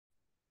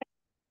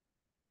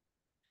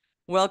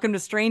Welcome to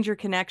Stranger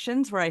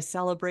Connections, where I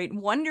celebrate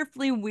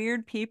wonderfully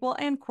weird people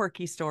and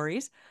quirky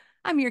stories.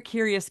 I'm your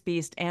curious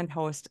beast and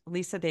host,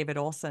 Lisa David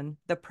Olson,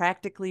 the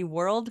practically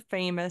world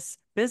famous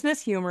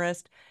business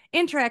humorist,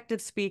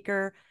 interactive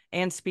speaker,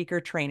 and speaker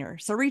trainer.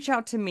 So reach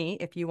out to me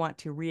if you want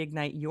to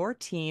reignite your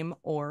team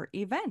or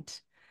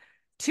event.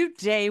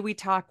 Today, we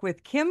talk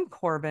with Kim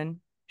Korven.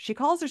 She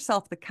calls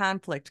herself the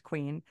conflict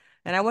queen,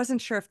 and I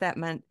wasn't sure if that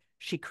meant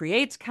she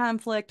creates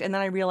conflict, and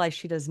then I realized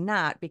she does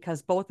not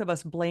because both of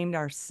us blamed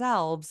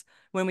ourselves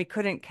when we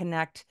couldn't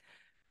connect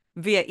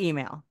via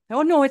email.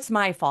 Oh, no, it's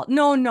my fault.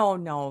 No, no,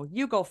 no.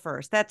 You go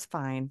first. That's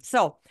fine.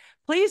 So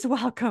please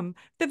welcome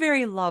the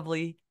very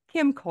lovely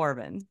Kim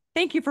Korven.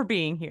 Thank you for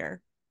being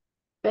here.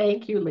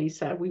 Thank you,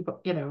 Lisa.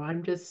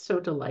 I'm just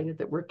so delighted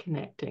that we're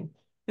connecting.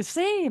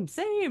 Same,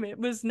 same. It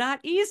was not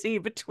easy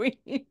between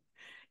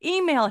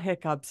email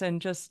hiccups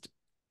and just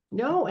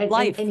No,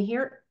 life.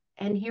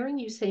 and hearing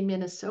you say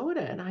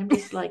Minnesota, and I'm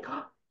just like,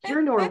 oh,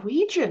 you're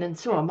Norwegian, and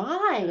so am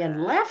I, and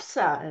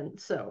lefse, and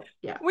so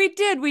yeah. We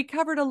did. We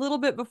covered a little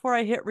bit before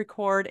I hit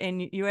record,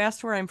 and you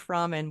asked where I'm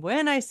from. And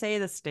when I say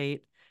the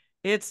state,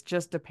 it's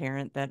just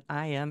apparent that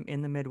I am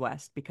in the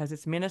Midwest because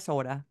it's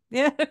Minnesota.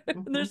 Yeah,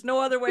 there's Mhm.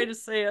 no other way to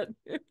say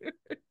it.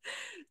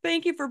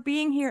 Thank you for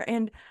being here.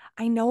 And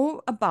I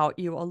know about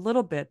you a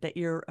little bit that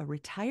you're a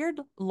retired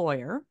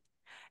lawyer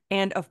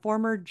and a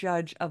former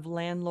judge of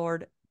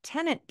landlord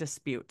tenant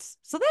disputes.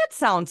 So that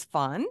sounds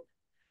fun.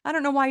 I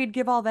don't know why you'd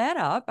give all that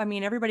up. I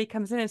mean, everybody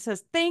comes in and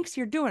says, thanks,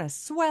 you're doing a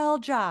swell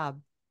job.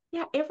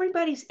 Yeah,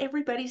 everybody's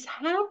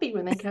happy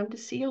when they come to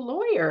see a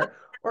lawyer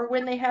or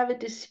when they have a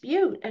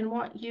dispute and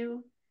want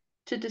you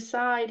to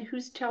decide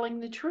who's telling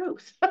the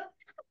truth.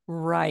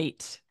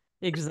 Right.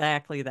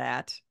 Exactly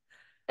that.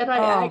 And Oh,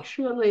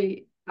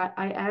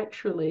 I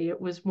actually,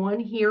 it was one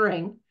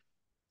hearing,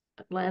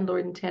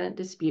 landlord and tenant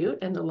dispute,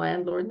 and the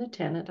landlord and the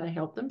tenant, I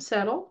helped them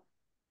settle.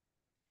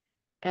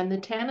 And the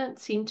tenant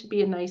seemed to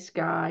be a nice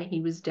guy.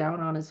 He was down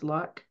on his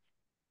luck.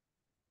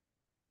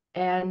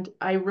 And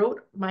I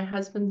wrote my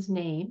husband's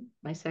name,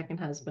 my second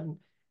husband,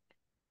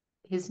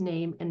 his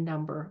name and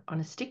number on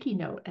a sticky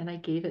note, and I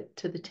gave it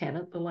to the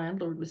tenant. The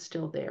landlord was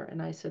still there.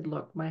 And I said,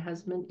 look, my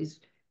husband is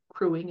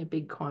crewing a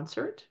big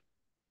concert.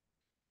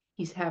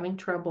 He's having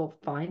trouble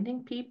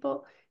finding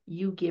people.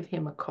 You give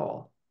him a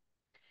call.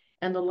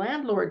 And the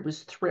landlord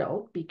was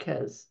thrilled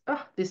because,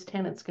 oh, this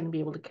tenant's going to be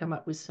able to come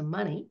up with some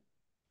money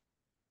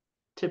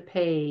to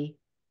pay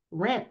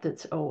rent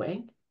that's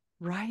owing.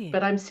 right.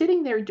 But I'm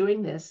sitting there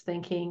doing this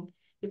thinking,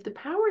 if the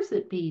powers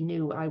that be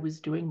knew I was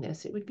doing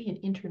this, it would be an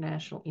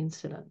international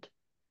incident.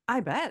 I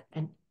bet.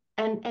 And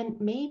and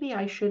maybe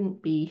I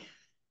shouldn't be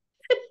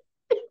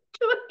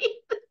doing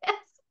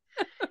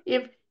this.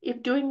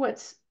 If doing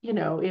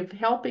if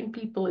helping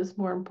people is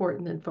more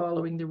important than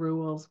following the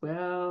rules,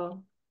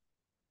 well,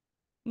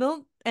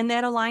 No, and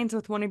that aligns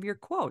with one of your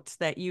quotes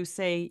that you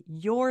say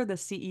you're the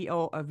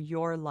CEO of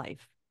your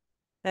life.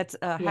 That's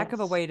a heck of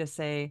a yes. way to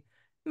say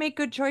make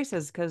good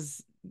choices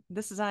because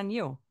this is on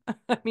you.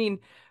 I mean,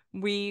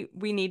 we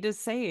need to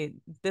say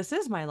this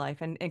is my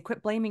life and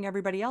quit blaming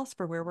everybody else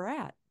for where we're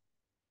at.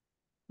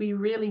 We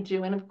really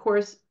do. And of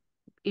course,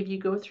 if you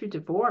go through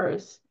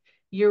divorce,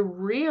 you're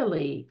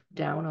really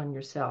down on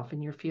yourself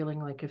and you're feeling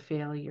like a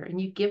failure and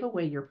you give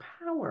away your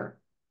power.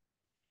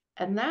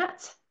 And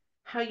that's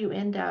how you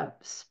end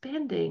up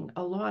spending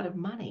a lot of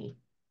money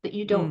that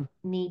you Mm, don't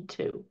need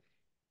to.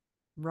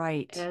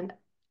 right. And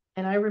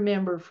and I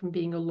remember from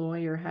being a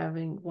lawyer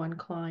having one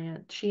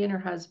client, she and her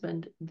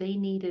husband, they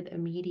needed a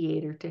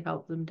mediator to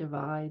help them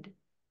divide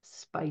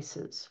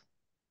spices.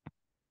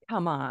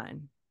 Come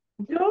on.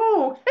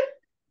 No,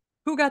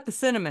 Who got the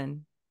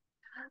cinnamon?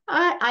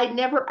 I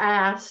never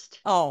asked.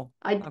 Oh,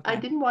 I okay.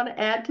 didn't want to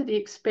add to the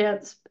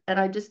expense, and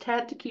I just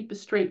had to keep a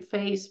straight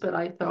face, but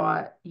I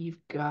thought, you've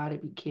got to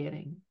be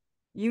kidding.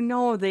 You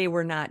know they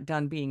were not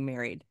done being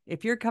married.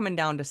 If you're coming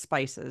down to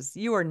spices,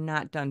 you are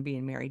not done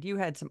being married. You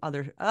had some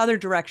other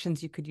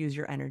directions you could use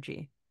your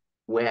energy.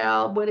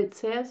 Well, what it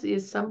says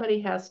is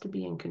somebody has to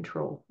be in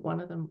control.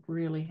 One of them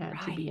really had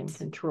to be in Right.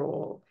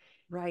 control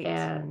Right.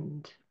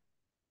 and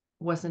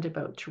wasn't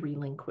about to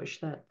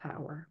relinquish that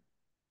power.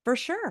 For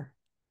sure.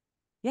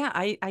 Yeah,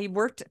 I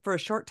worked for a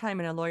short time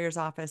in a lawyer's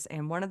office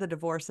and one of the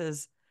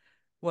divorces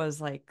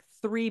was like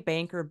three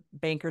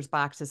bankers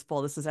boxes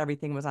full. This is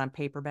everything was on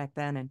paper back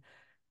then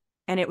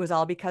and it was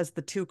all because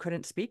the two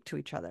couldn't speak to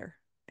each other.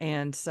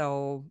 And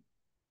so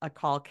a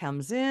call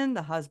comes in,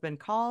 the husband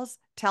calls,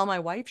 tell my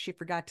wife she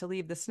forgot to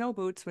leave the snow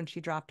boots when she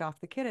dropped off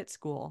the kid at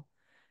school.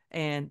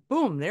 And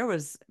boom, there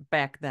was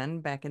back then,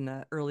 back in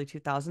the early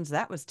 2000s,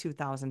 that was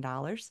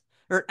 $2,000.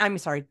 Or I'm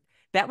sorry,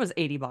 that was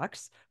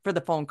 $80 for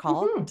the phone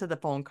call Hmm. to the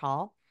phone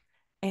call.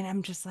 And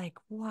I'm just like,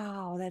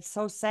 wow, that's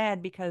so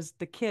sad because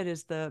the kid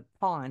is the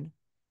pawn.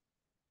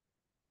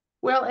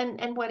 Well,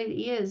 and what it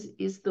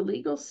is the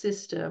legal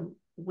system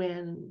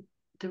when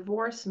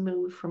divorce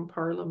moved from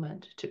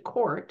parliament to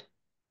court,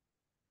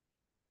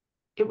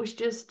 it was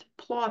just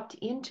plopped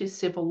into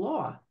civil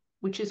law,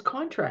 which is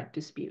contract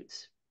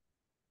disputes.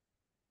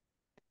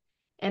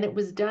 And it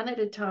was done at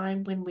a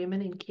time when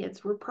women and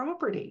kids were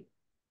property.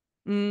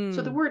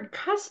 So the Mm. word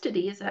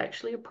custody is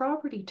actually a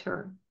property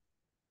term,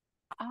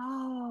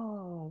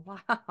 Oh,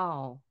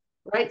 wow.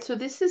 right? So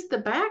this is the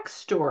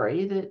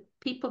backstory that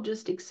people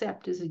just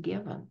accept as a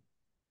given.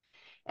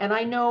 And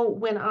I know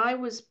when I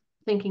was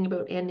thinking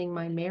about ending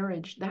my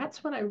marriage,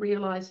 that's when I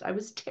realized I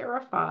was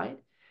terrified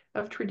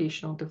of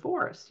traditional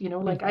divorce. You know,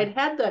 like Hmm. I'd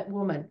had that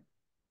woman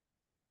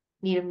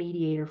need a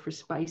mediator for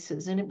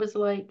spices, and it was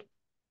like,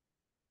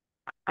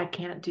 I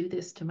can't do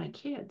this to my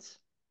kids.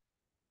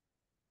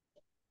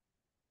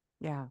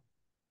 Yeah.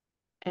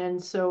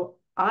 And so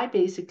I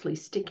basically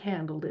stick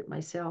handled it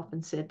myself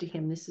and said to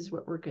him, this is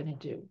what we're going to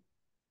do.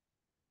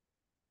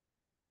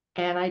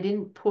 And I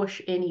didn't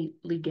push any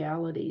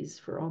legalities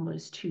for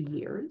almost 2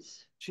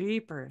 years.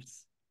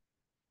 Jeepers.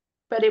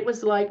 But it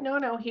was like, no,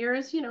 no,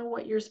 here's,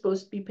 what you're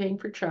supposed to be paying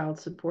for child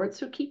support.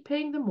 So keep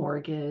paying the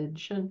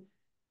mortgage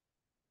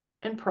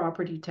and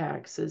property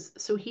taxes.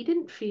 So he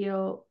didn't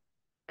feel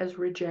as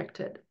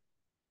rejected,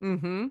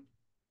 Mm-hmm.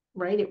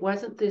 right? It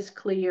wasn't this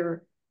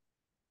clear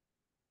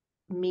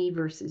me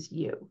versus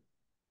you.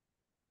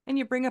 And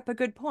you bring up a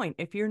good point.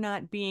 If you're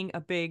not being a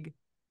big,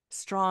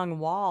 strong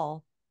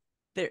wall,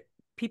 there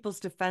people's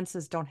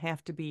defenses don't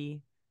have to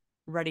be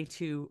ready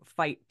to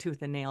fight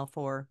tooth and nail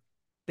for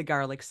the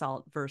garlic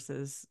salt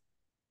versus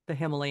the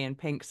Himalayan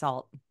pink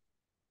salt.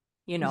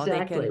 They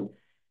Exactly. can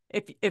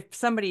if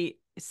somebody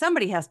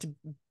has to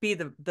be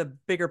the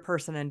bigger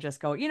person and just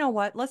go, you know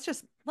what, let's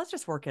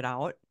just work it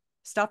out.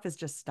 Stuff is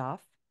just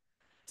stuff.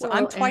 So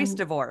I'm Well, twice and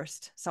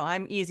divorced. So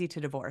I'm easy to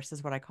divorce,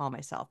 is what I call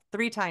myself.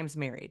 3 times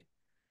married.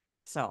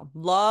 So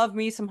love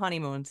me some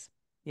honeymoons.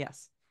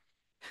 Yes.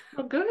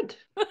 well, good.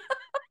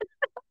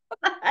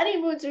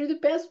 Honeymoons are the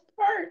best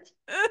part.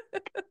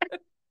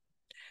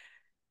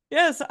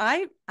 Yes,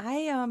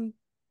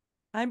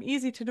 I'm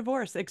easy to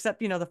divorce, except,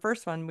 the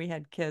first one we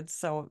had kids,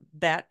 so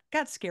that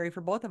got scary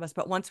for both of us.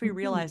 But once we Mhm.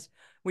 realized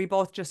we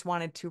both just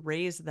wanted to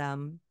raise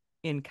them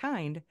in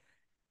kind,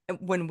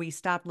 when we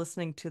stopped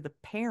listening to the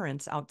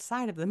parents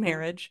outside of the Yeah,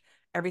 marriage,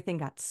 everything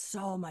got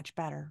so much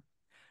better.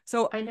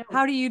 So I know.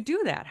 how do you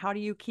do that? How do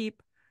you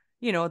keep,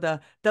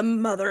 the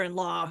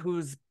mother-in-law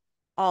who's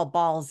all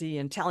ballsy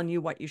and telling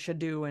you what you should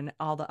do and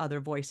all the other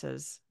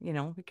voices?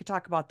 We could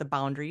talk about the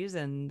boundaries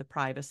and the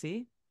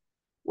privacy.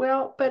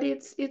 Well, but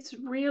it's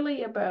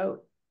really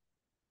about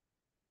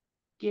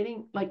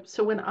getting like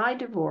so when I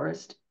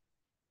divorced,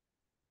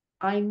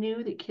 I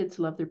knew that kids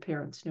love their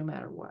parents no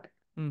matter what.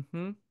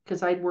 Mm-hmm.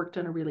 Because I'd worked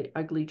on a really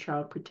ugly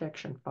child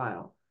protection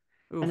file.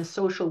 And a Oof.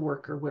 social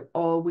worker would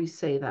always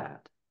say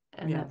that.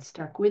 And Yeah. that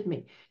stuck with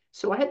me.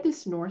 So I had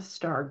this North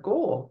Star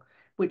goal,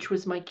 which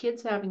was my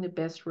kids having the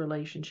best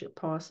relationship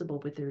possible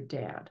with their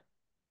dad.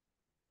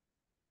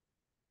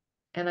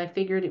 And I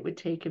figured it would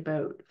take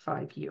about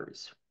 5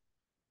 years.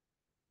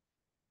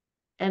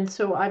 And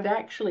so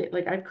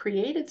I've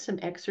created some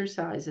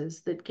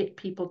exercises that get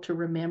people to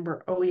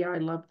remember, oh, yeah, I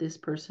loved this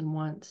person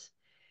once,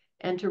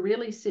 and to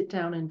really sit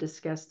down and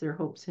discuss their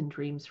hopes and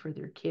dreams for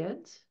their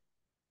kids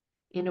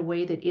in a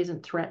way that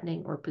isn't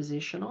threatening or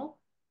positional.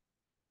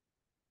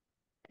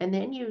 And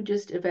then you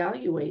just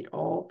evaluate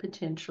all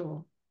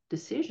potential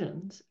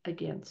decisions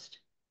against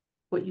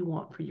what you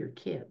want for your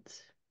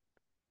kids,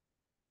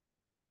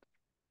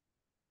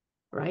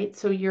 right?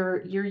 So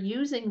you're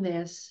using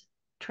this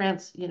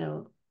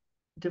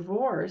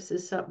divorce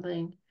as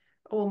something,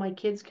 oh, my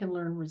kids can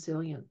learn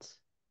resilience.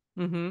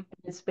 Mm-hmm.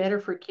 It's better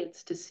for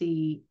kids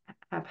to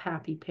have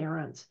happy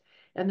parents.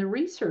 And the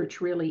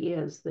research really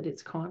is that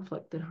it's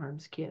conflict that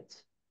harms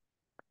kids.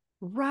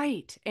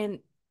 Right. And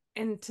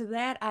to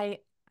that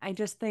I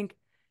just think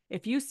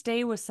if you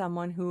stay with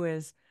someone who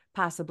is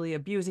possibly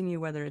abusing you,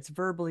 whether it's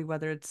verbally,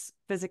 whether it's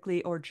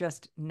physically, or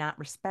just not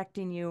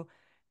respecting you,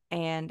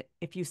 and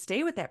if you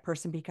stay with that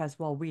person because,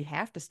 well, we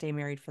have to stay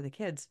married for the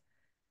kids,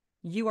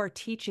 you are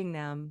teaching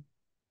them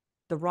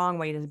the wrong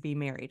way to be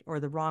married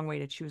or the wrong way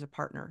to choose a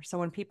partner. So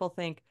when people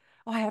think,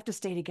 oh, I have to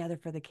stay together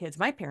for the kids,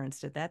 my parents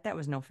did that. That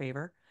was no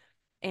favor.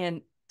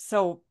 And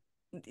so,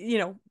 you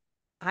know,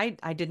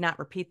 I did not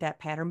repeat that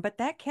pattern, but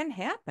that can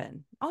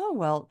happen. Oh,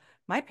 well,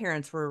 my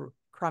parents were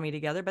crummy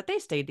together, but they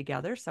stayed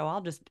together, so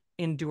I'll just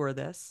endure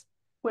this.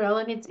 Well,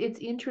 and it's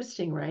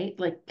interesting, right?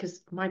 Like,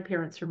 because my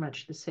parents are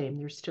much the same.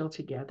 They're still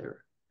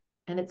together.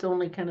 And it's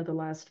only kind of the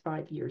last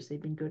 5 years they've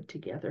been good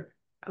together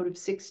out of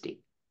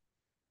 60.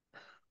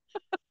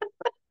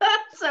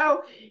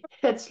 So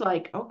it's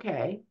like,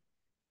 okay.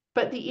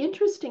 But the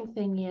interesting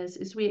thing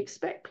is we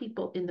expect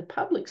people in the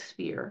public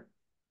sphere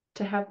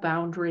to have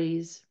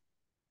boundaries,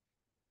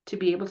 to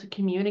be able to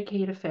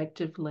communicate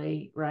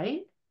effectively,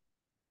 right?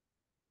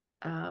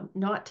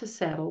 Not to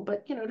settle,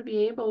 but to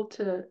be able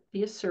to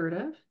be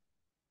assertive.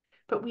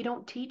 But we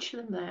don't teach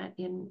them that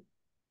in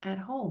at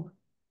home.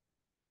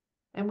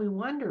 And we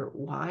wonder,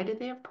 why do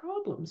they have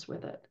problems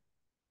with it?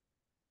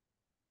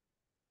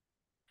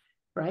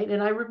 Right.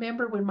 And I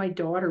remember when my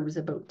daughter was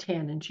about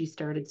 10 and she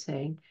started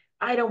saying,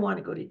 I don't want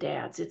to go to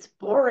dad's. It's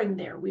boring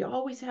there. We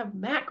always have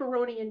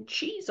macaroni and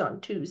cheese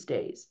on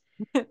Tuesdays.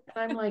 And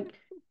I'm like,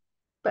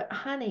 but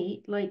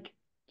honey, like,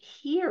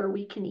 here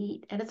we can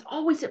eat and it's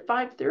always at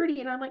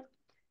 5:30. And I'm like,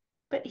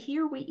 but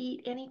here we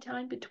eat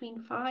anytime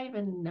between 5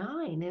 and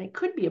 9, and it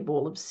could be a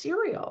bowl of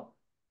cereal.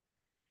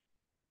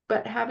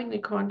 But having the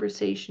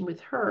conversation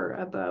with her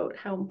about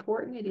how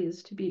important it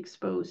is to be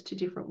exposed to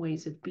different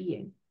ways of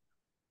being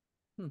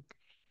Hmm.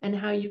 and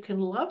how you can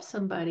love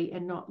somebody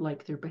and not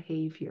like their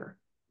behavior.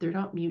 They're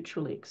not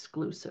mutually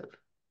exclusive.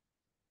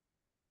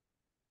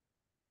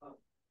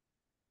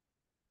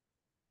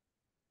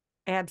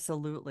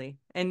 Absolutely.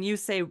 And you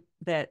say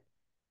that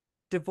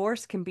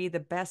divorce can be the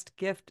best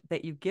gift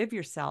that you give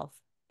yourself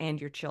and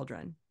your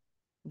children.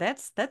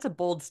 That's a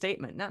bold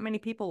statement. Not many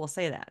people will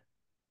say that.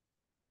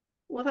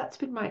 Well, that's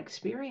been my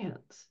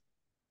experience.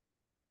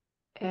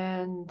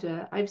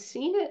 And I've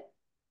seen it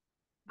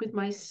with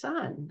my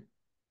son,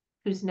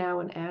 who's now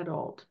an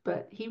adult,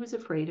 but he was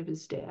afraid of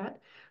his dad.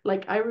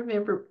 Like, I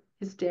remember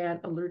his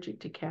dad allergic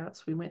to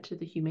cats. We went to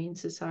the Humane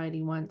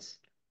Society once.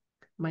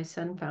 My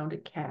son found a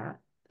cat,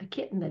 a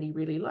kitten that he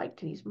really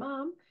liked, and he's,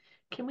 Mom,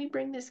 can we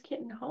bring this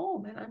kitten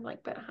home? And I'm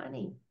like, but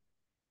honey,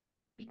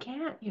 we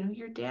can't,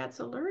 your dad's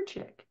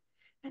allergic.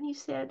 And he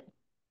said,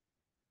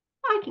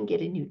 I can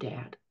get a new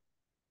dad.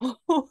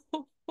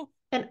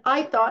 And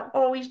I thought,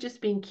 oh, he's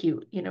just being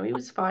cute. He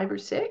was 5 or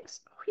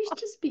 6. Oh, he's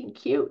just being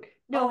cute.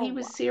 No, he Oh,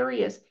 was wow.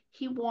 serious.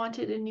 He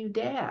wanted a new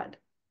dad,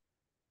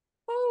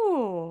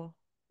 Oh,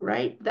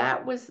 right?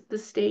 That was the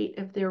state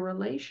of their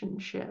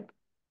relationship.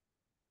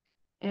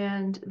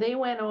 And they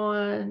went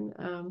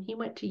on, he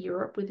went to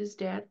Europe with his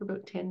dad for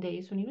about 10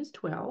 days when he was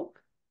 12.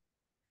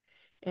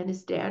 And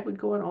his dad would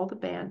go on all the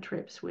band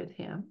trips with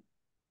him.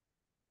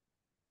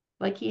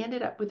 Like, he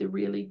ended up with a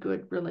really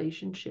good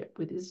relationship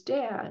with his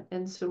dad.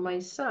 And so my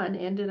son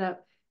ended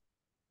up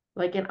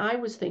like, and I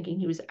was thinking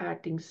he was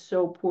acting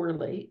so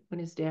poorly when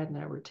his dad and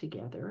I were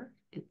together,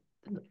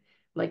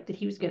 like that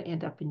he was going to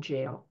end up in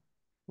jail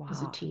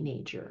as a wow.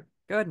 teenager.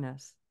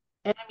 Goodness.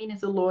 And I mean,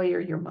 as a lawyer,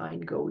 your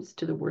mind goes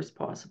to the worst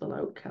possible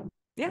outcome.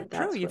 Yeah, But true.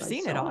 that's You've what I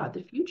seen it saw, all.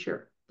 the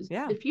future,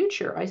 Yeah. the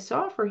future I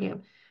saw for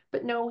him.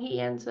 But no, he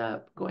ends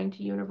up going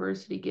to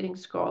university, getting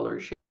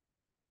scholarship,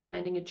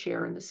 finding a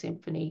chair in the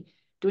symphony,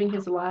 doing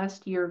his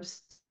last year of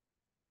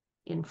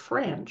in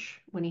French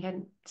when he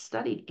hadn't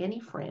studied any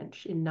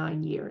French in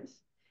 9 years.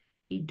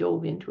 He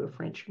dove into a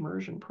French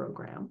immersion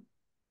program.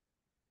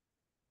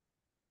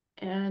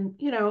 And,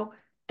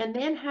 and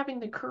then having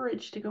the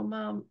courage to go,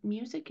 Mom,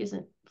 music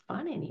isn't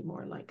fun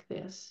anymore like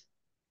this.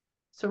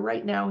 So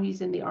right now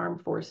he's in the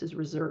Armed Forces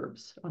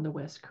Reserves on the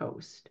West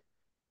Coast.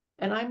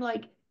 And I'm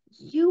like,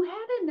 you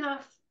had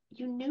enough.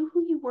 You knew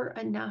who you were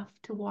enough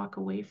to walk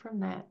away from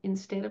that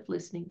instead of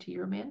listening to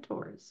your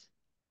mentors.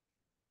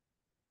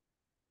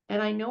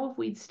 And I know if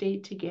we'd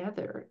stayed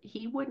together,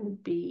 he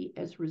wouldn't be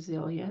as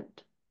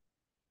resilient.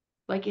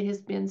 Like, it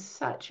has been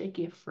such a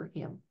gift for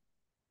him.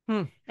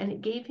 Hmm. And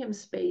it gave him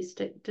space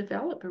to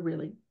develop a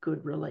really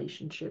good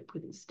relationship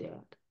with his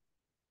dad.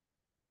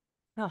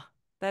 Oh,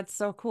 that's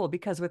so cool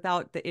because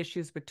without the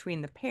issues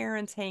between the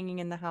parents hanging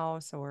in the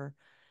house or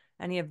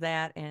any of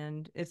that,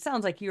 and it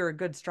sounds like you're a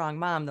good, strong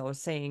mom, though,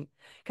 saying,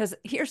 because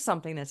here's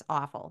something that's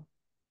awful: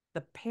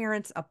 the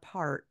parents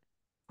apart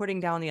putting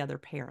down the other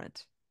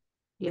parent.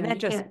 And Yeah, that you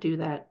just, can't do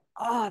that.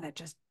 oh, that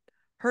just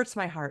hurts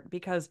my heart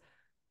because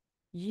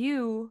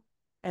you,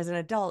 as an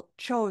adult,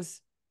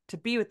 chose to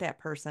be with that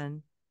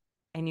person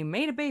and you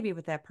made a baby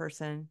with that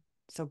person.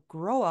 So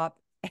grow up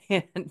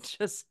and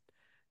just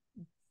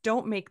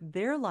don't make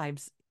their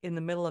lives in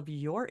the middle of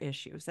your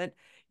issues. That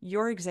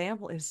your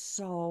example is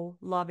so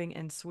loving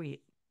and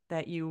sweet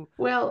that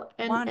Well,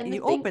 and the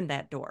you thing, opened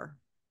that door.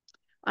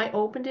 I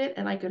opened it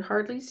and I could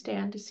hardly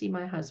stand to see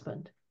my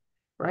husband,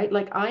 right?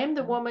 Like, I am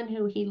the woman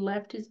who he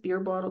left his beer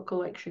bottle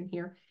collection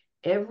here.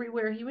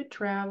 Everywhere he would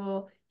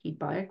travel, he'd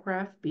buy a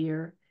craft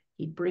beer,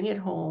 he'd bring it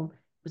home.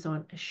 It was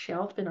on a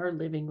shelf in our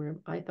living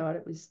room. I thought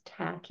it was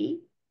tacky,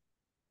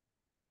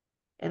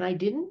 and I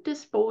didn't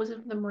dispose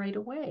of them right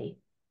away.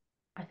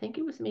 I think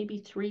it was maybe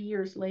 3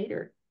 years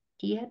later.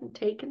 He hadn't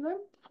taken them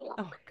Oh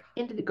God.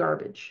 into the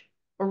garbage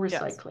or Yes.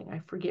 recycling. I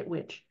forget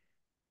which.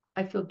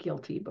 I feel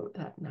guilty about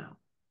that now.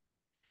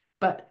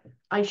 But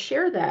I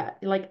share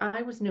that. Like,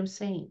 I was no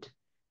saint,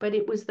 but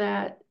it was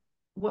that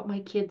what my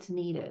kids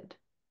needed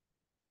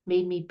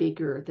made me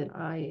bigger than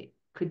I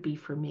could be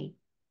for me.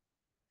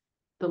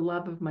 The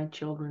love of my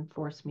children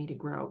forced me to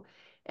grow.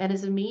 And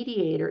as a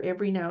mediator,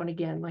 every now and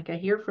again, like, I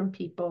hear from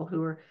people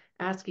who are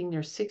asking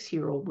their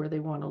 6-year-old where they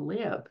want to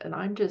live, and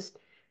I'm just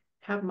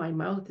have my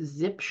mouth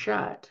zip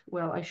shut.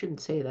 Well, I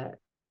shouldn't say that.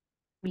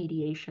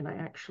 Mediation, I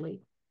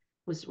actually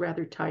was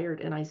rather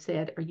tired, and I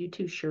said, are you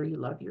too sure you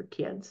love your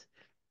kids?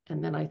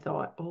 And then I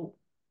thought, oh,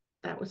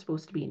 that was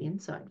supposed to be an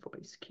inside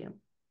voice, Kim.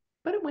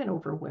 But it went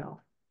over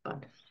well.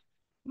 But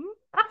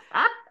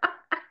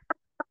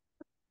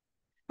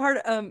Part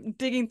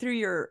digging through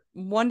your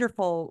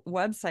wonderful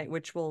website,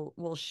 which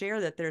will share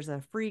that there's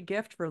a free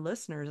gift for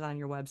listeners on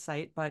your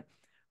website. But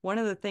one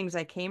of the things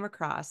I came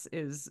across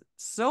is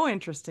so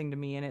interesting to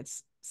me, and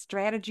it's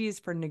strategies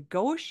for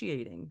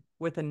negotiating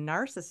with a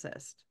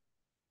narcissist.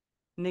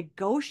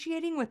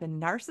 Negotiating with a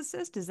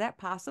narcissist, is that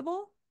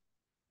possible?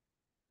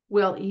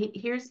 Well,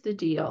 here's the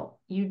deal.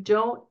 You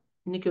don't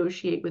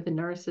negotiate with a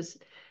narcissist.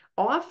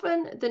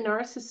 Often the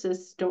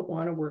narcissists don't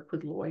want to work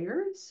with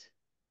lawyers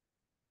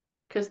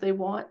because they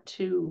want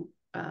to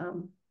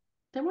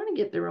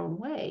get their own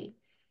way.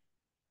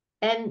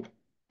 And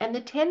and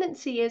the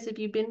tendency is if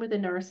you've been with a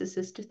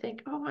narcissist to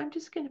think, "Oh, I'm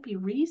just going to be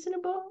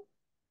reasonable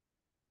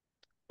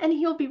and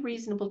he'll be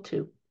reasonable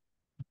too."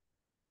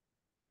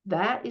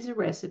 That is a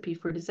recipe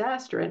for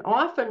disaster. And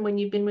often when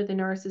you've been with a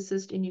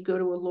narcissist and you go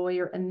to a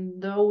lawyer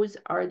and those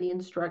are the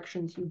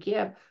instructions you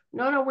give,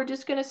 no, no, we're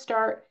just going to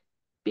start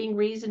being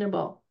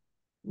reasonable.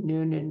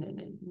 No, no, no,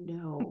 no,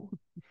 no.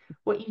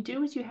 What you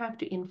do is you have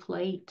to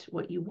inflate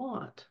what you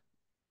want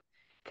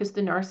because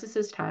the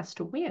narcissist has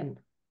to win.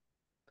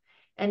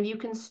 And you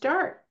can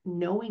start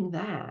knowing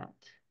that.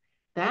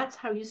 That's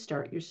how you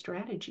start your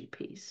strategy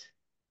piece.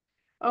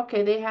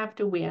 Okay, they have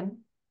to win.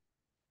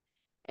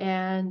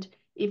 And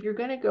if you're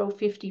going to go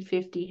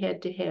 50-50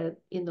 head to head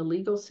in the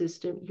legal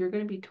system, you're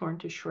going to be torn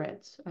to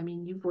shreds. I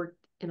mean, you've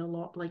worked in a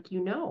lot, like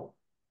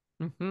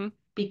Mm-hmm.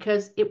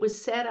 because it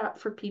was set up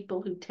for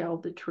people who tell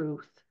the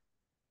truth.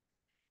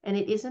 And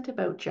it isn't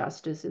about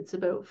justice, it's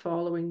about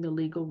following the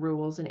legal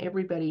rules, and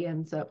everybody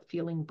ends up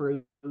feeling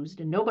bruised,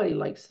 and nobody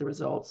likes the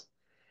results.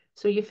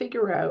 So you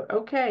figure out,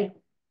 okay,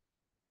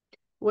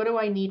 what do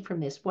I need from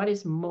this? What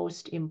is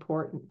most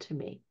important to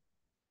me?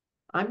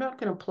 I'm not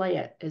going to play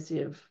it as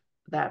if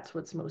that's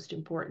what's most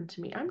important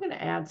to me. I'm going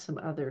to add some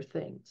other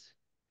things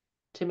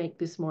to make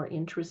this more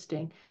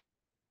interesting,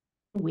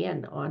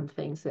 win on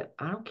things that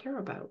I don't care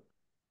about.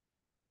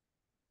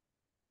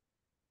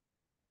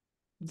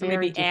 So Very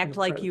maybe different act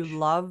like you approach.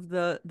 love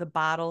the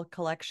bottle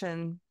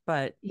collection,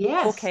 but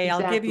Yes, okay,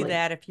 I'll give you exactly.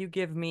 that if you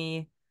give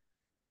me,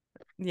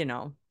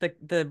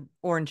 the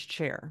orange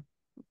chair.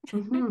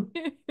 Hmm.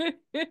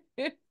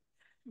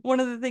 One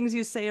of the things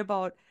you say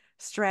about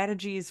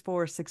strategies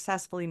for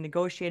successfully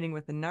negotiating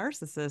with a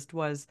narcissist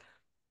was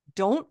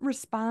don't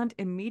respond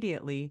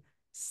immediately.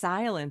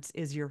 Silence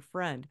is your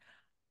friend.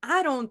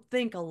 I don't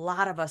think a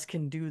lot of us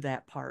can do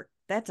that part.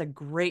 That's a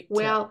great tip.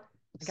 Well,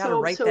 I got to so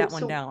write so that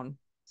one so down.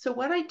 so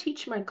what I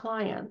teach my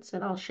clients,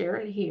 and I'll share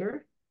it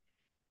here,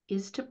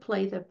 is to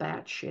play the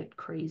batshit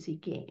crazy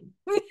game.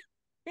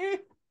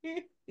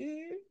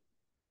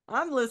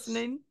 I'm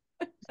listening.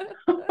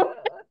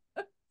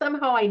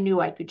 Somehow I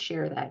knew I could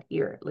share that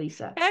here,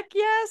 Lisa. Heck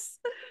yes.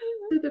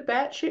 So the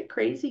batshit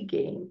crazy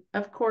game,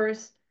 of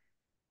course,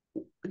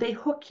 they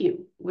hook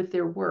you with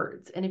their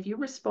words. And if you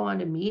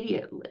respond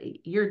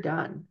immediately, you're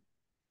done.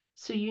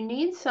 So you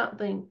need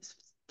something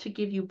to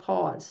give you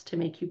pause, to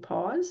make you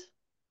pause,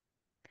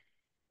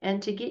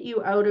 and to get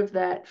you out of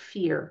that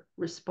fear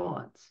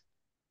response.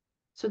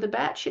 So the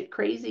batshit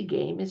crazy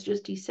game is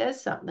just he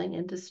says something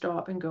and to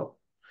stop and go,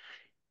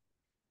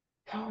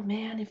 oh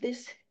man, if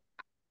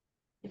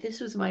this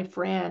was my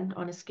friend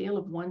on a scale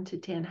of 1 to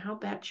 10, how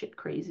batshit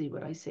crazy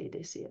would I say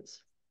this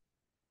is?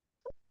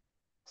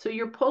 So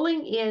you're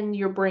pulling in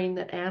your brain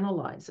that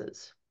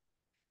analyzes,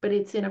 but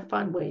it's in a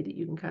fun way that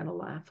you can kind of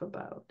laugh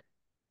about.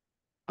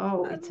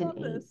 Oh, I it's an love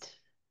this.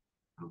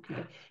 8.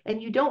 Okay.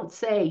 And you don't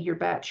say you're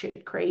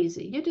batshit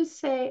crazy. You just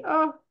say,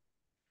 oh,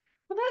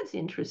 well, that's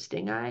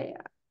interesting. I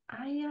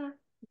I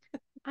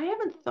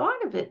haven't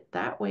thought of it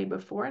that way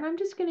before, and I'm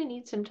just going to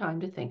need some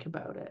time to think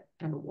about it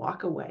and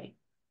walk away.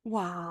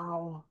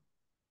 Wow.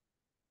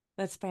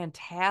 That's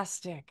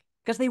fantastic.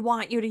 Because they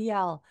want you to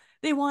yell.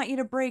 They want you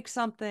to break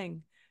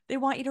something. They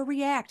want you to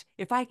react.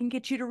 If I can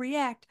get you to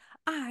react,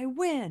 I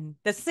win.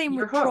 The same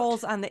You're with hooked.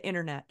 trolls on the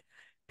internet.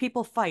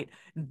 People fight.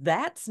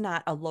 That's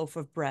not a loaf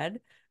of bread.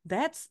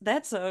 That's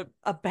a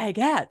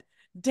baguette.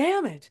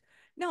 Damn it.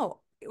 No,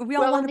 we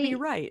all Well, want and to be the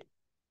right.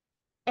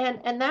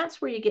 and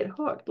that's where you get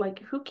hooked. Like,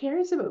 who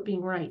cares about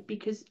being right?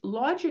 Because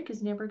logic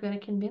is never going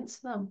to convince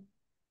them.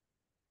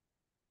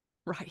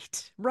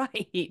 Right.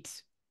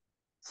 Right.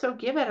 So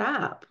give it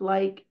up.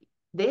 Like,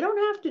 they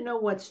don't have to know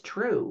what's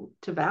true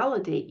to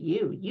validate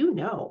you. You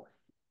know.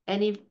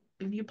 And if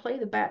you play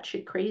the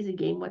batshit crazy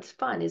game, what's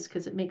fun is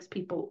because it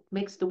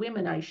makes the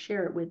women I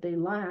share it with, they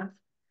laugh,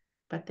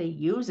 but they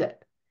use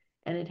it.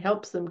 And it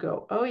helps them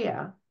go, oh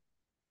yeah.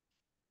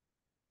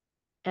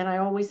 And I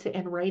always say,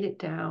 and write it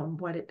down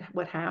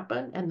what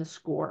happened and the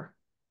score.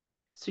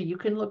 So you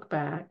can look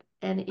back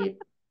and it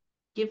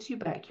gives you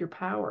back your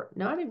power.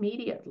 Not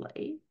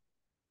immediately,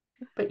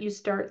 but you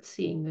start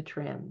seeing the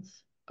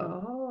trends.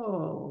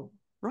 Oh,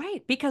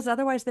 Right. Because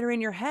otherwise they're in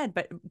your head.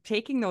 But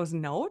taking those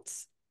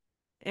notes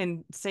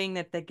and saying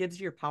that that gives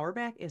you your power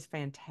back is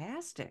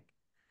fantastic.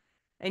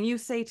 And you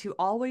say to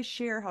always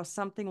share how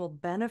something will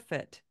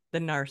benefit the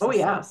oh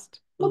yeah. narcissist.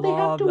 Well, they have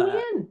Love to that.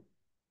 win.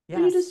 So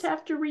you just Yes.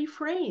 have to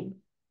reframe.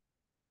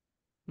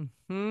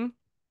 Hmm.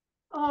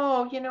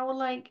 Oh,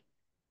 like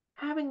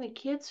having the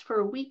kids for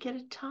a week at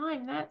a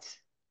time.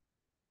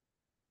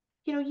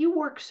 You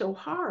work so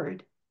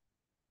hard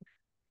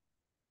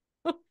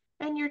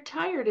and you're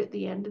tired at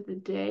the end of the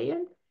day.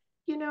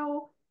 You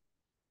know,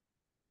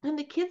 and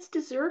the kids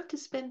deserve to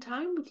spend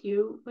time with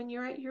you when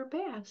you're at your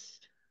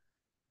best.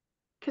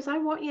 Because I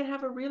want you to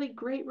have a really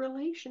great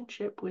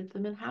relationship with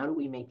them. And how do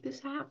we make this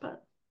happen?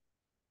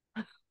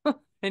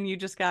 and you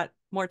just got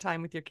more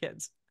time with your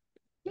kids.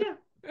 Yeah,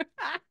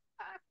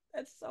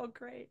 That's so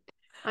great.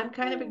 I'm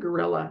kind of a Oh,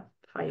 guerrilla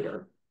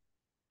fighter.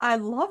 I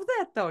love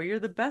that though. You're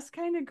the best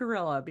kind of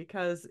gorilla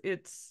because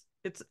it's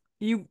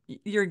you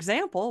your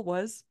example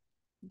was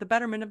the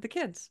betterment of the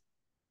kids.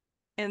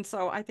 And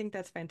so I think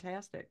that's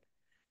fantastic.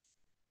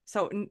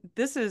 So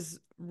this is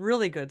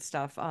really good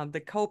stuff. The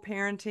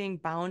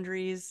co-parenting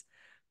boundaries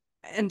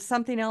and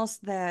something else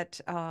that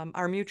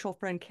our mutual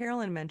friend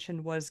Carolyn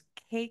mentioned was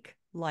cake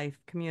life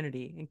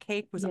community. And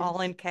cake was all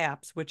Yes. in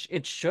caps, which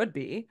it should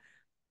be.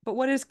 But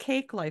what is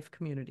cake life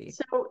community?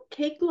 So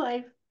cake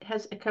life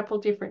has a couple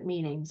different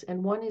meanings,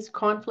 and one is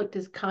conflict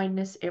is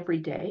kindness every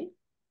day.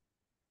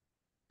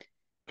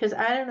 Because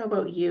I don't know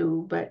about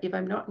you, but if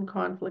I'm not in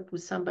conflict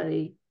with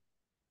somebody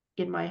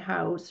in my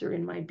house or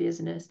in my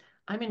business,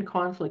 I'm in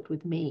conflict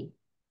with me,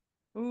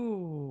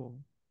 Ooh.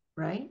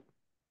 right?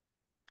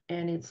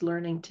 And it's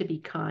learning to be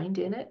kind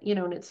in it, you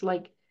know, and it's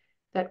like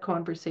that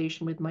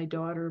conversation with my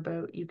daughter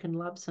about you can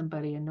love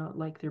somebody and not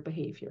like their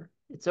behavior.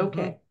 It's Hmm.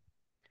 okay.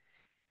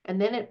 And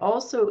then it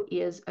also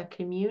is a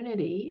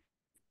community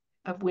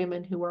of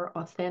women who are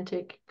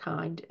authentic,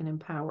 kind, and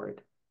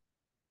empowered.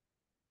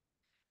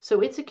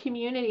 So it's a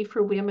community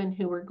for women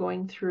who are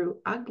going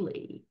through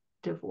ugly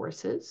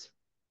divorces.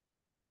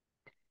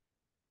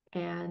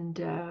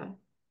 And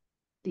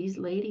these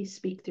ladies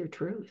speak their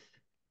truth.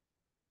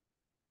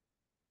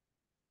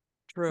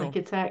 Like True.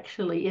 it's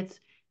actually,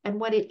 and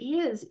what it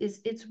is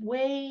it's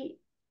way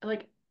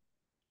like,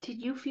 did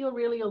you feel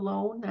really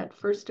alone that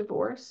first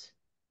divorce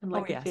and Oh,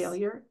 like a yes.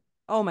 failure?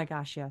 Oh my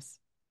gosh, yes.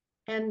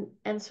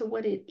 And so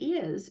what it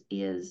is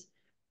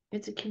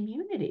it's a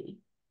community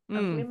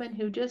of Mm. women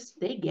who just,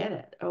 they get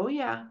it. Oh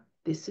yeah,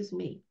 this is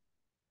me.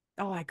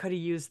 Oh, I could have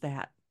used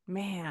that.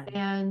 Man.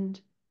 And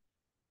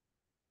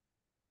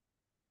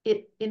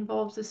it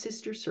involves a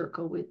sister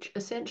circle, which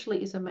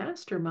essentially is a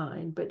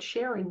mastermind, but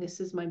sharing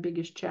this is my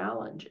biggest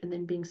challenge, and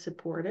then being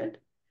supported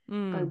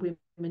by Mm.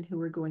 women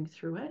who are going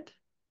through it.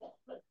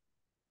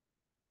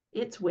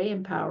 It's way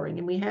empowering.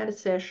 And we had a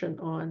session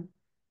on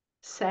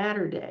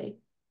Saturday,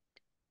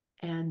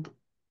 and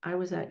I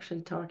was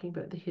actually talking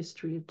about the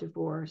history of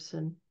divorce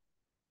and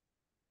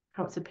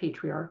how it's a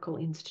patriarchal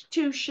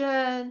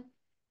institution.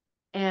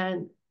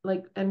 And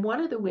like, and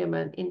one of the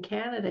women in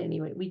Canada,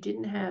 anyway, we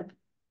didn't have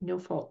no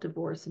fault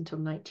divorce until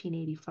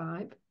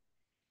 1985.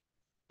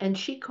 And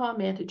she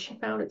commented she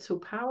found it so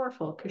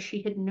powerful because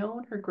she had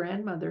known her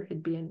grandmother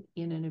had been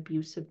in an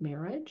abusive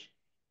marriage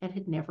and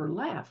had never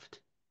left.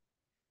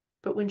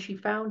 But when she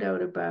found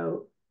out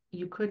about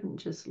you couldn't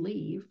just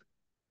leave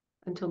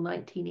until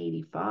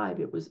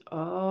 1985, it was,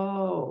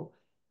 oh,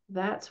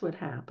 that's what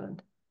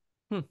happened.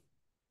 Hmm.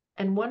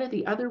 And one of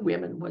the other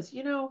women was,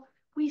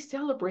 we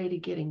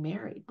celebrated getting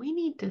married. We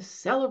need to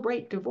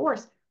celebrate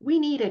divorce. We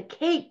need a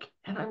cake.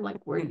 And I'm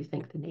like, where do Hmm. you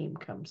think the name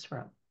comes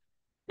from?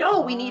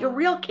 No, we need a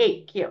real Oh.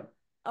 cake, Kim. All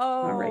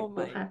Oh right,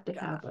 we'll my have to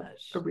have a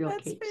gosh. real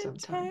That's cake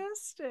sometime.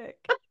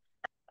 fantastic.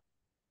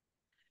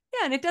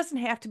 Yeah, and it doesn't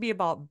have to be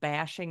about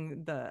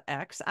bashing the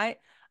ex. I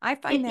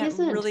find It that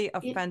isn't. really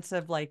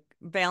offensive, like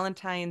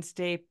Valentine's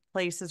Day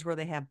places where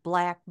they have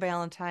black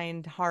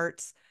Valentine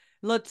hearts.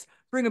 Let's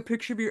bring a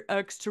picture of your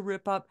ex to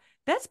rip up.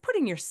 That's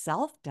putting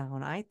yourself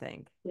down, I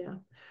think. Yeah.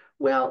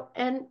 Well,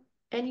 and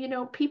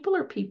people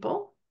are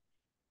people,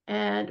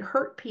 and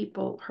hurt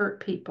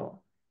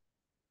people.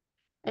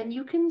 And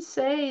you can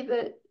say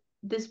that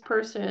this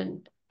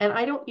person, and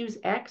I don't use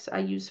ex, I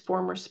use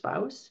former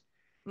spouse.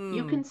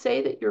 You Mm, can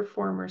say that your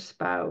former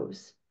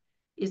spouse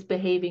is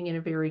behaving in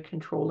a very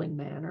controlling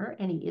manner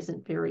and he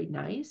isn't very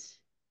nice,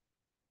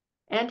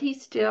 and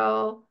he's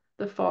still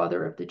the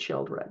father of the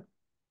children.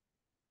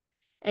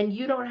 And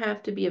you don't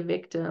have to be a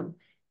victim,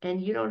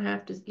 and you don't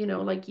have to,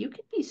 like, you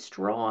can be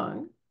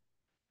strong.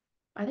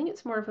 I think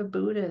it's more of a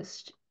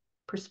Buddhist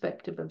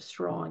perspective of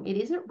strong. It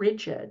isn't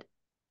rigid,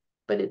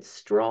 but it's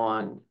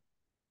strong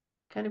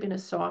kind of in a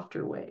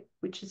softer way,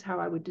 which is how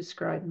I would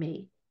describe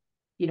me,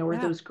 or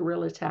yeah. those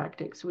guerrilla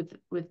tactics with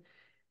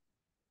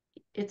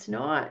it's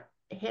not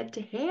head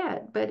to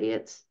head, but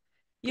it's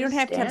You don't just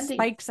have to have standing.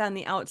 spikes on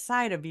the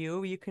outside of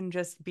you. You can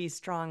just be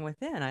strong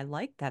within. I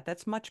like that.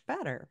 That's much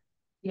better.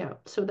 Yeah,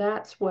 so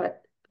that's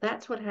what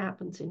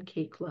happens in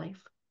cake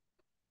life.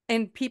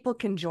 And people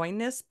can join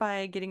this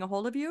by getting a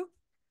hold of you.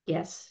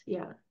 Yes,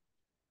 yeah.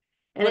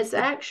 And What's it's the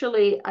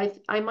actually,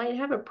 I might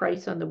have a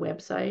price on the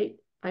website.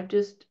 I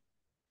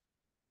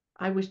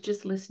was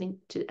just listening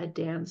to a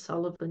Dan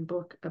Sullivan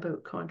book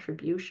about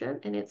contribution,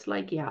 and it's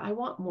like, yeah, I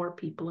want more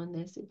people in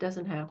this. It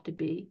doesn't have to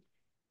be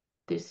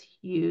this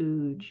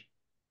huge,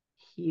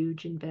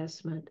 huge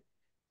investment.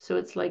 So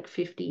it's like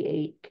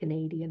 58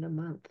 Canadian a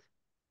month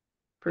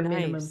for a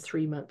minimum nice?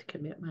 3-month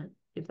commitment,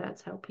 if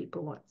that's how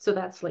people want. So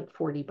that's like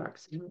 $40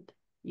 a month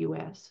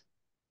US.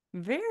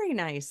 Very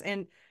nice.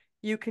 And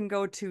you can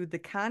go to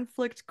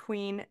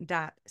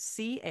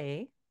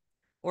theconflictqueen.ca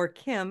or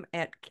Kim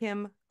at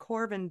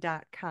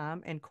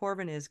kimkorven.com. And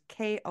Korven is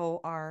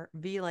Korv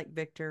like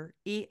Victor,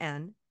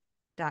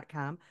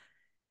 en.com.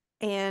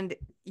 And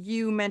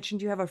you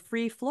mentioned you have a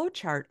free flow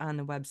chart on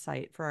the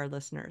website for our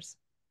listeners.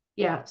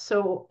 Yeah,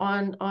 so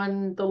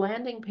on the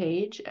landing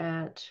page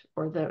at,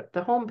 or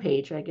the home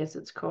page, I guess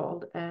it's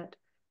called, at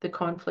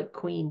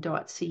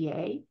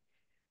theconflictqueen.ca,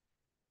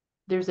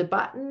 there's a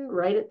button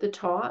right at the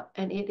top,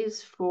 and it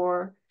is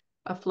for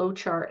a flow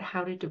chart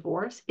how to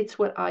divorce. It's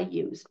what I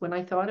used when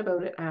I thought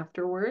about it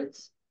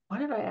afterwards. What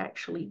did I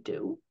actually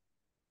do?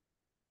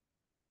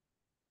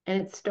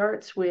 And it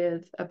starts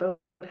with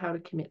about how to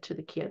commit to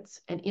the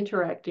kids, and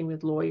interacting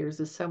with lawyers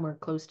is somewhere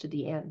close to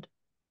the end.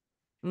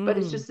 But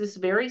it's Mm, just this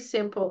very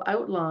simple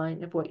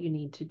outline of what you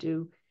need to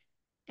do.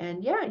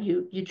 And yeah,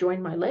 you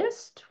join my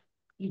list,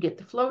 you get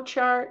the flow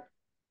chart.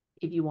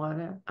 If you want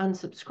to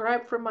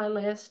unsubscribe from my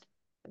list,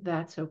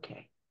 that's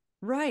okay.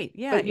 right.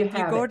 Yeah. But you If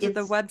you have go it. to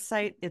the It's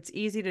website, it's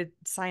easy to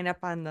sign up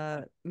on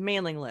the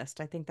mailing list.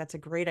 I think that's a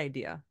great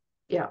idea.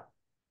 yeah.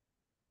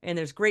 And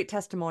there's great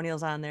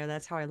testimonials on there.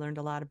 That's how I learned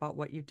a lot about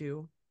what you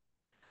do.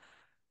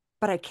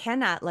 But I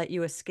cannot let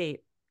you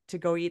escape to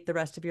go eat the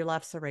rest of your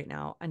lefse right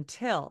now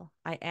until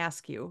I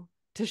ask you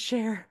to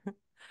share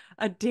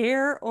a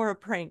dare or a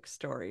prank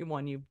story,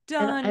 one you've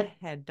And done, and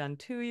had done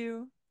to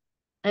you.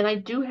 and I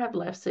do have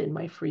lefse in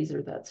my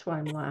freezer. That's why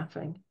I'm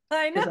laughing,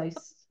 I because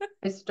know.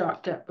 I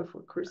stocked up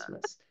before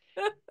Christmas,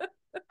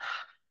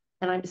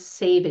 and I'm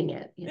saving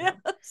it.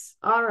 Yes.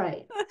 All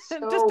right.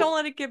 Just don't So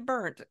let it get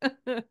burnt.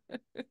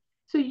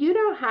 so you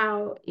know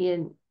how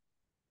in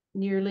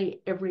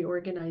nearly every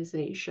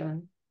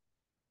organization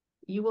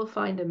you will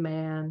find a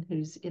man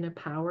who's in a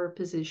power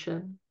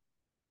position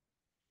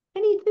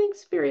and he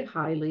thinks very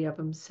highly of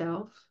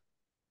himself,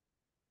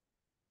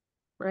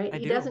 right? I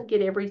He do. doesn't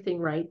get everything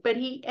right, but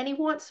he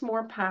wants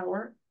more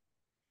power,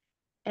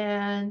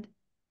 and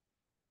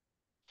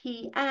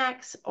he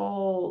acts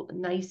all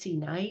nicey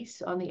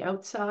nice on the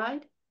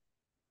outside.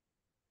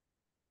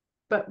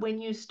 But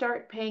when you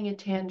start paying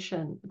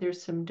attention,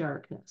 there's some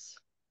darkness,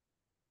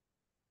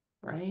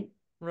 right?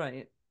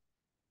 Right.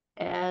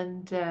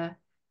 And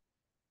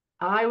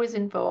I was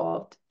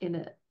involved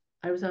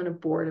I was on a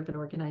board of an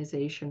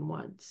organization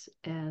once,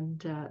 and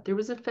there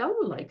was a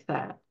fellow like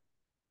that.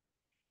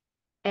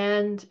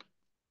 And,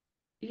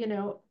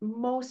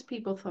 most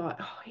people thought,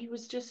 oh, he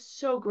was just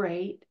so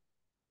great.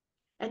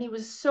 And he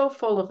was so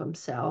full of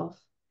himself.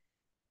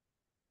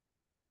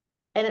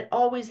 And it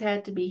always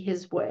had to be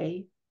his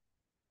way.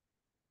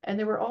 And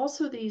there were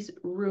also these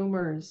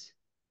rumors,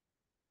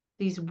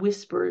 these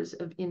whispers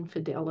of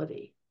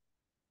infidelity,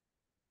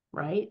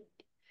 right?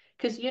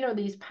 Because,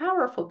 these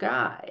powerful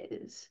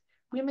guys,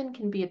 women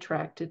can be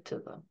attracted to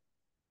them.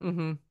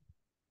 Mm-hmm.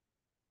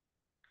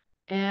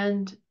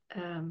 And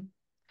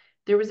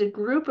there was a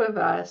group of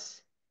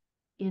us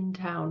in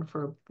town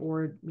for a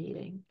board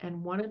meeting,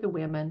 and one of the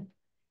women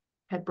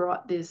had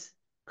brought this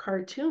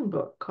cartoon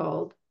book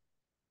called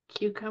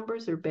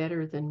Cucumbers Are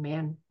Better Than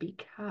Men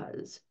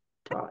Because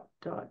dot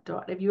dot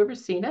dot. Have you ever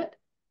seen it?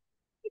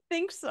 I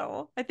think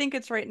so. I think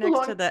it's right A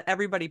next to long the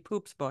Everybody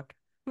Poops book.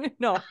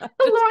 No, I'm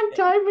a just long kidding.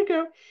 time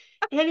ago.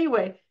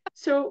 Anyway,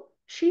 so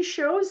she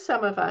shows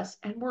some of us,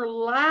 and we're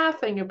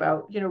laughing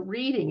about,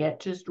 reading it,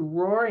 just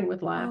roaring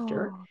with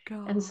laughter. Oh,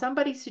 And God.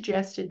 somebody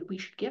suggested we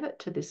should give it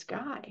to this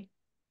guy.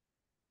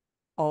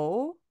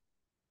 Oh,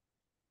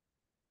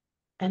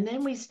 And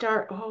then we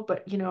start, oh,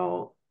 but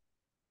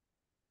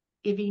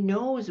if he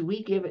knows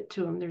we give it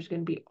to him, there's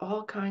going to be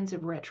all kinds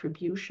of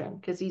retribution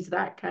because he's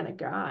that kind of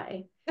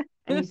guy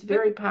and he's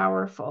very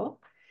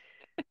powerful.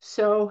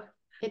 So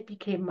it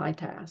became my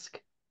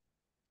task.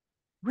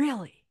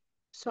 really?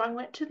 So I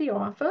went to the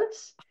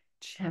office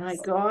and I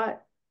Jeez.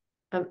 got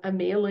a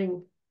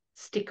mailing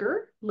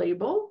sticker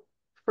label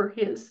for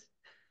his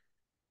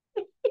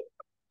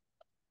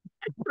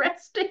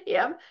address to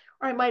him,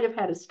 or I might have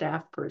had a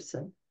staff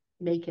person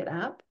make it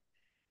up.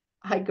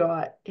 I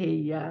got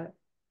an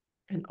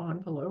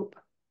envelope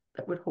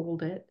that would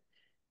hold it,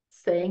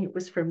 saying it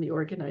was from the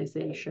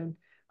organization.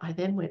 I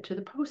then went to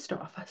the post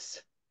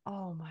office,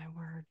 Oh, my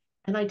word.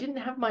 and I didn't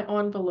have my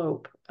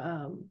envelope.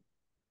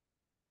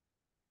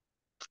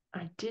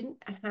 I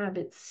didn't have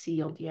it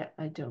sealed yet,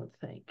 I don't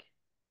think.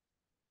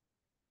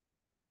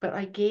 But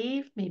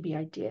maybe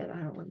I did, I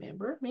don't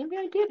remember. Maybe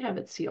I did have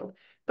it sealed.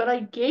 But I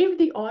gave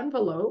the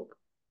envelope,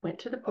 went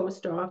to the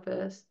post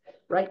office,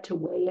 right to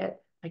weigh it.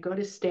 I got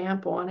a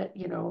stamp on it,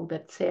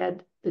 that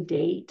said the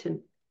date.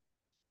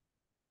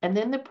 And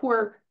then the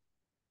poor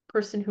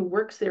person who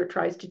works there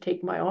tries to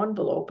take my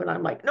envelope, and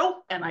I'm like,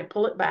 nope, and I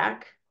pull it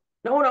back.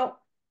 No, no,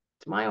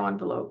 it's my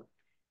envelope.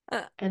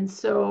 Uh, And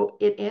so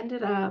it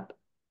ended up,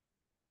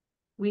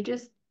 we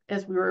just,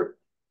 as we were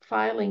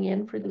filing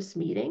in for this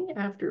meeting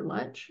after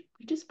lunch,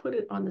 we just put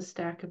it on the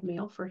stack of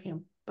mail for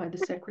him by the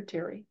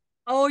secretary.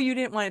 oh, you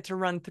didn't want it to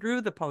run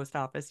through the post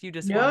office. You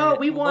just wanted No, it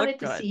we to look wanted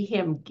to good. see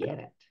him get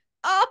it.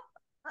 Oh,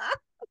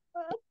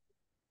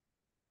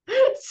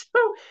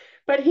 So,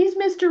 but he's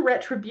Mr.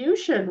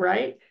 Retribution,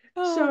 right?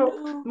 oh So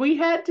no. we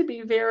had to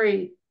be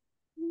very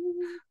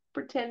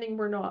pretending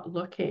we're not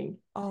looking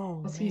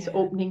Oh, as he's man.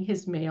 opening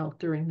his mail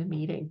during the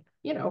meeting,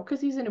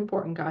 because he's an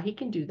important guy. He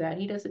can do that.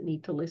 He doesn't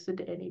need to listen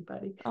to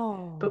anybody.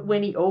 Oh, But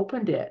when he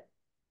opened it,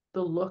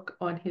 the look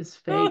on his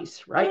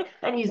face, right?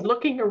 And he's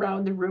looking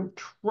around the room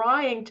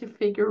trying to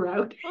figure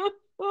out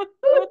who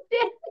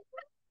did.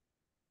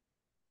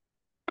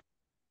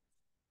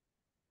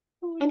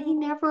 Oh And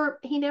no.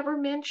 he never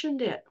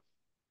mentioned it,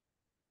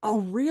 Oh,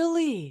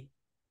 really?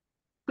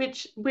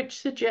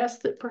 which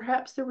suggests that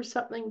perhaps there was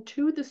something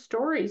to the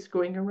stories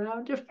going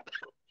around. If it's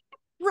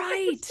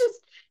Right.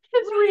 just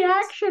his Right.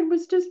 reaction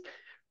was just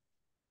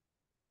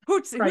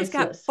Who's got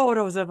priceless.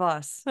 photos of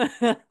us?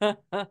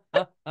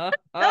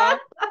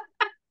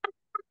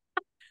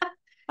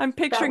 I'm That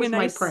picturing a was my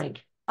nice.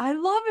 prank. I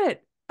love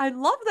it. I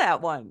love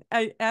that one.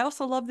 I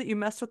also love that you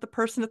messed with the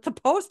person at the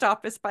post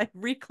office by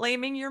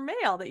reclaiming your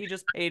mail that you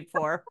just paid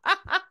for.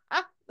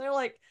 They're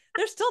like,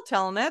 they're still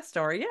telling that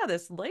story. Yeah,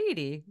 this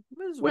lady it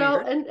was Well,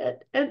 weird.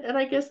 and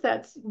I guess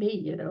that's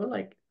me,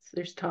 like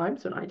there's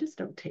times when I just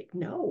don't take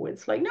no.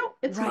 It's like, no,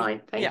 it's Right.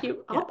 mine. Thank Yeah.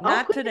 you. Yeah. I'll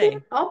Not put it in.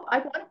 today. I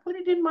want to put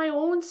it in my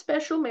own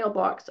special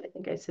mailbox. I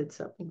think I said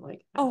something like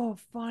that. Oh,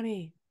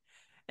 funny.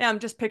 Yeah, I'm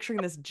just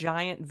picturing this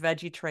giant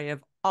veggie tray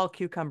of all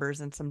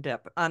cucumbers and some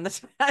dip on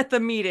this at the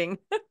meeting.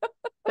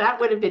 That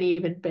would have been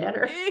even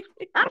better.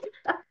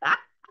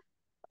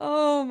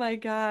 Oh my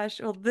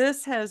gosh. Well,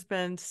 this has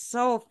been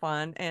so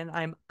fun, and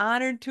I'm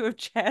honored to have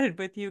chatted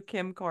with you,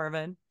 Kim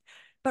Korven.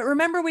 But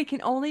remember, we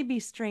can only be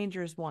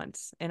strangers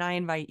once, and I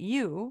invite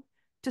you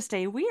to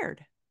stay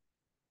weird.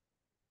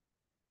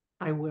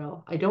 I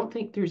will. I don't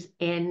think there's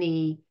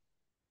any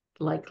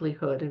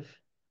likelihood of.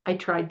 I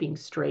tried being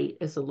straight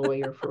as a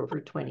lawyer for over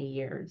 20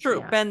 years. True,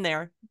 Yeah. been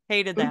there,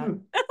 hated that.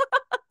 Mhm.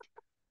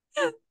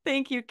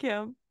 Thank you,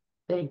 Kim.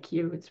 Thank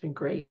you. It's been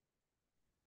great.